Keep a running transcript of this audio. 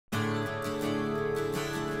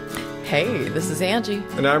Hey, this is Angie.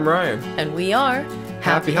 And I'm Ryan. And we are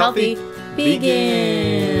Happy Healthy Vegan.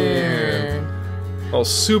 Well,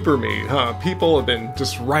 SuperMeat, huh? People have been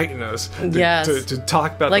just writing us to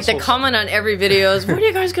talk about like this the comment on every video is, when are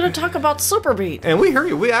you guys going to talk about SuperMeat? And we heard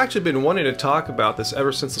you. We actually been wanting to talk about this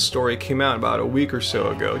ever since the story came out about a week or so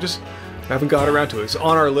ago. Just haven't got around to it. It's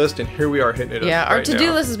on our list, and here we are hitting it up. Yeah, our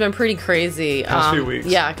to-do list has been pretty crazy. Past few weeks.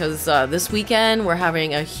 Yeah, because this weekend we're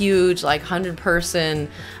having a huge, like, 100-person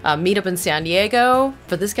meetup in San Diego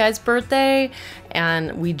for this guy's birthday,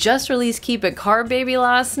 and we just released Keep It Carb Baby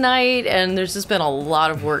last night, and there's just been a lot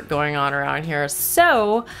of work going on around here.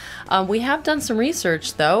 So we have done some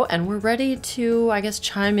research, though, and we're ready to, I guess,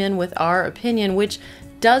 chime in with our opinion, which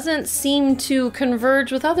doesn't seem to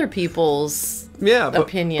converge with other people's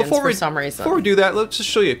opinions for some reason. Before we do that, let's just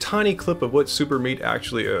show you a tiny clip of what SuperMeat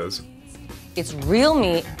actually is. It's real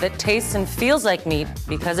meat that tastes and feels like meat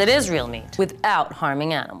because it is real meat without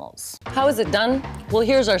harming animals. How is it done? Well,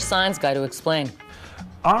 here's our science guy to explain.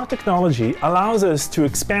 Our technology allows us to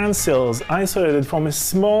expand cells isolated from a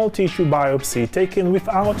small tissue biopsy taken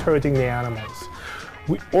without hurting the animals.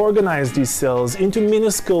 We organize these cells into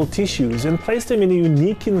minuscule tissues and place them in a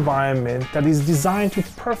unique environment that is designed to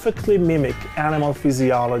perfectly mimic animal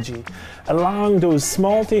physiology, allowing those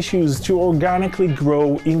small tissues to organically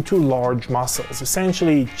grow into large muscles,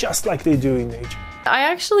 essentially just like they do in nature. I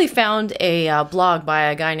actually found a blog by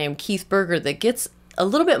a guy named Keith Berger that gets a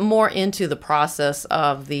little bit more into the process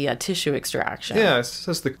of the tissue extraction. Yeah, it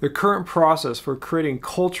says the current process for creating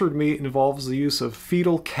cultured meat involves the use of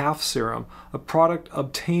fetal calf serum, a product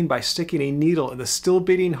obtained by sticking a needle in the still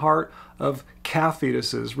beating heart of calf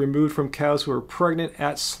fetuses removed from cows who are pregnant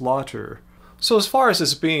at slaughter. So as far as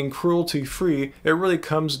this being cruelty-free, it really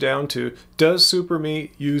comes down to, does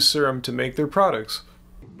SuperMeat use serum to make their products?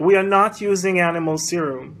 We are not using animal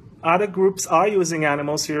serum. Other groups are using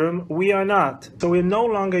animal serum, we are not. So we're no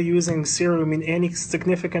longer using serum in any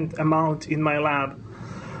significant amount in my lab.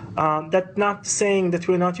 That's not saying that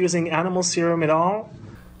we're not using animal serum at all.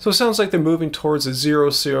 So it sounds like they're moving towards a zero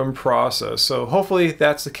serum process. So hopefully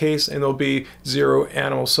that's the case and there'll be zero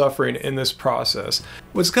animal suffering in this process.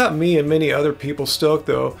 What's got me and many other people stoked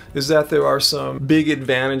though is that there are some big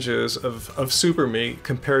advantages of SuperMeat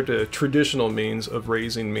compared to traditional means of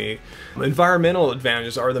raising meat. Environmental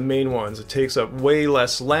advantages are the main ones. It takes up way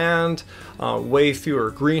less land, way fewer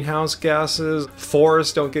greenhouse gases,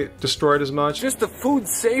 forests don't get destroyed as much. Just the food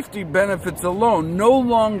safety benefits alone, no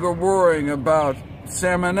longer worrying about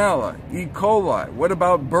Salmonella, E. coli, what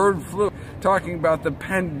about bird flu? Talking about the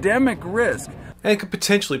pandemic risk. And it could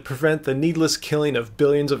potentially prevent the needless killing of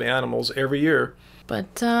billions of animals every year.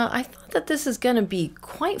 But I thought that this is going to be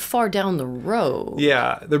quite far down the road.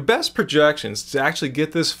 Yeah, their best projections to actually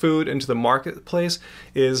get this food into the marketplace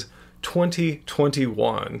is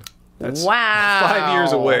 2021. That's wow. 5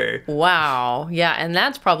 years away. Wow. Yeah, and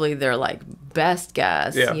that's probably their like best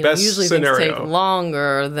guess. Yeah, best usually scenario. Things take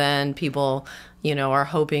longer than people, are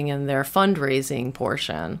hoping in their fundraising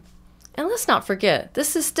portion. And let's not forget,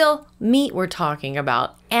 this is still meat we're talking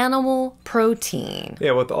about, animal protein.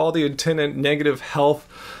 Yeah, with all the attendant negative health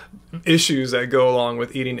issues that go along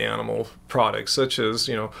with eating animal products, such as,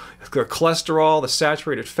 the cholesterol, the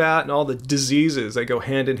saturated fat, and all the diseases that go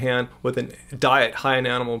hand in hand with a diet high in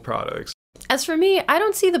animal products. As for me, I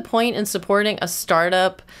don't see the point in supporting a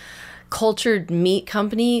startup cultured meat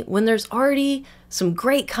company when there's already some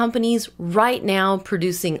great companies right now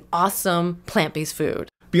producing awesome plant-based food.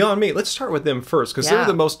 Beyond Meat, let's start with them first, because they're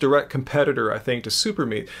the most direct competitor, I think, to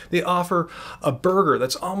SuperMeat. They offer a burger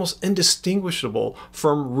that's almost indistinguishable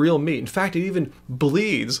from real meat. In fact, it even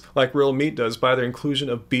bleeds like real meat does by their inclusion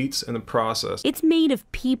of beets in the process. It's made of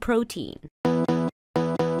pea protein.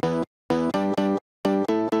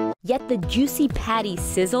 Yet the juicy patty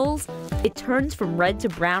sizzles, it turns from red to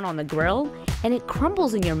brown on the grill, and it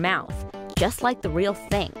crumbles in your mouth, just like the real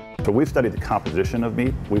thing. So we've studied the composition of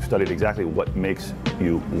meat. We've studied exactly what makes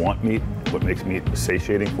you want meat, what makes meat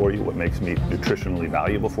satiating for you, what makes meat nutritionally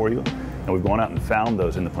valuable for you. And we've gone out and found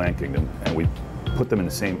those in the plant kingdom, and we put them in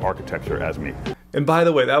the same architecture as meat. And by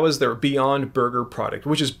the way, that was their Beyond Burger product,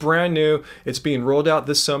 which is brand new. It's being rolled out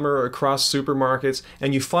this summer across supermarkets,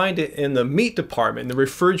 and you find it in the meat department, in the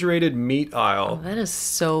refrigerated meat aisle. Oh, that is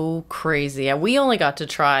so crazy. Yeah, we only got to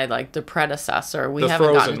try like the predecessor. We the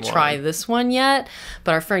haven't gotten to one. try this one yet,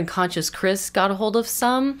 but our friend Conscious Chris got a hold of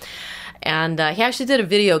some. And he actually did a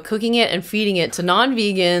video cooking it and feeding it to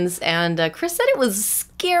non-vegans, and Chris said it was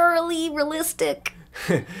scarily realistic.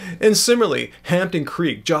 And similarly, Hampton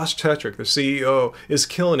Creek, Josh Tetrick, the CEO, is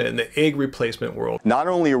killing it in the egg replacement world. Not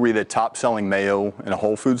only are we the top selling mayo in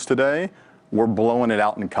Whole Foods today, we're blowing it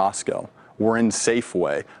out in Costco. We're in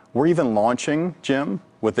Safeway. We're even launching, Jim,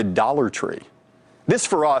 with the Dollar Tree. This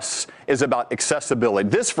for us is about accessibility.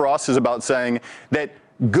 This for us is about saying that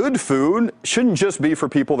good food shouldn't just be for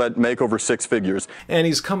people that make over 6 figures. And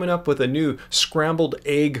he's coming up with a new scrambled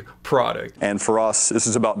egg product. And for us, this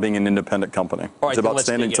is about being an independent company. It's about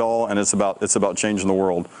standing tall, and it's about changing the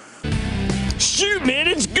world. Shoot, man,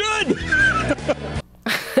 it's good!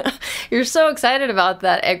 You're so excited about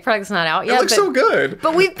that egg product's not out yet. It looks so good.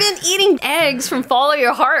 But we've been eating eggs from Follow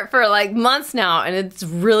Your Heart for like months now, and it's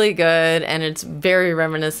really good, and it's very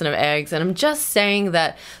reminiscent of eggs. And I'm just saying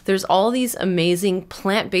that there's all these amazing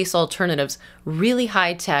plant-based alternatives, really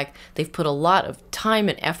high tech. They've put a lot of time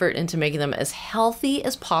and effort into making them as healthy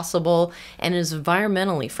as possible and as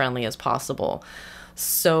environmentally friendly as possible.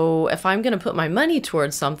 So if I'm going to put my money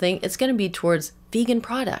towards something, it's going to be towards vegan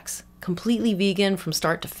products. Completely vegan from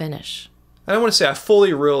start to finish. I want to say I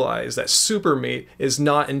fully realize that SuperMeat is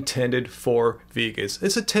not intended for vegans.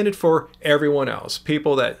 It's intended for everyone else,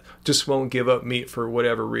 people that just won't give up meat for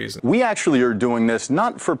whatever reason. We actually are doing this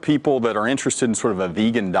not for people that are interested in sort of a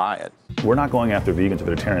vegan diet. We're not going after vegans and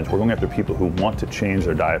vegetarians. We're going after people who want to change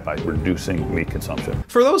their diet by reducing meat consumption.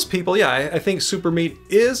 For those people, yeah, I think SuperMeat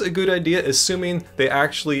is a good idea, assuming they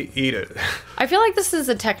actually eat it. I feel like this is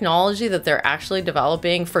a technology that they're actually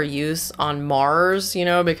developing for use on Mars, you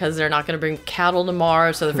know, because they're not going to bring cattle to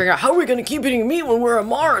Mars, so they're figuring out, how are we going to keep eating meat when we're on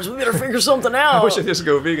Mars? We better figure something out. I wish I'd just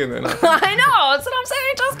go vegan then. I know, that's what I'm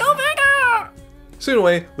saying, just go vegan! So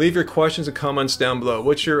anyway, leave your questions and comments down below.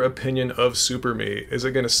 What's your opinion of SuperMeat? Is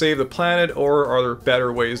it going to save the planet, or are there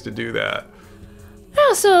better ways to do that?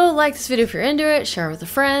 Also, like this video if you're into it, share it with a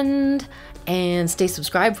friend, and stay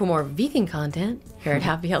subscribed for more vegan content here at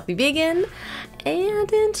Happy Healthy Vegan.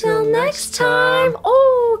 And until next time,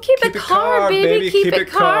 oh, keep it carb, baby. Keep it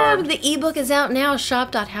carb. The ebook is out now,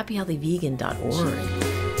 shop.happyhealthyvegan.org.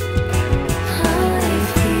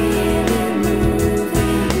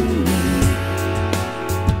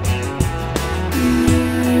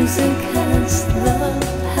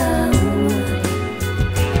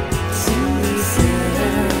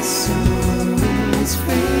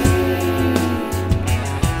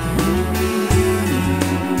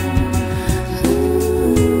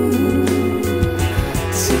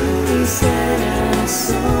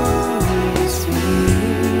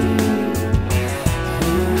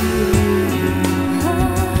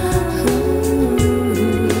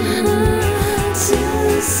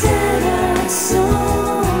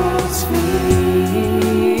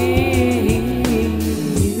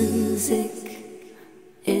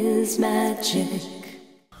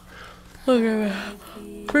 Okay.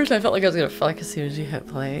 First, I felt like I was gonna fart as soon as you hit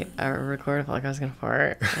play or record. I felt like I was gonna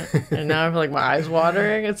fart, and now I feel like my eyes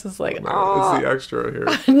watering. It's just like, No, it's the extra here.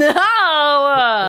 No.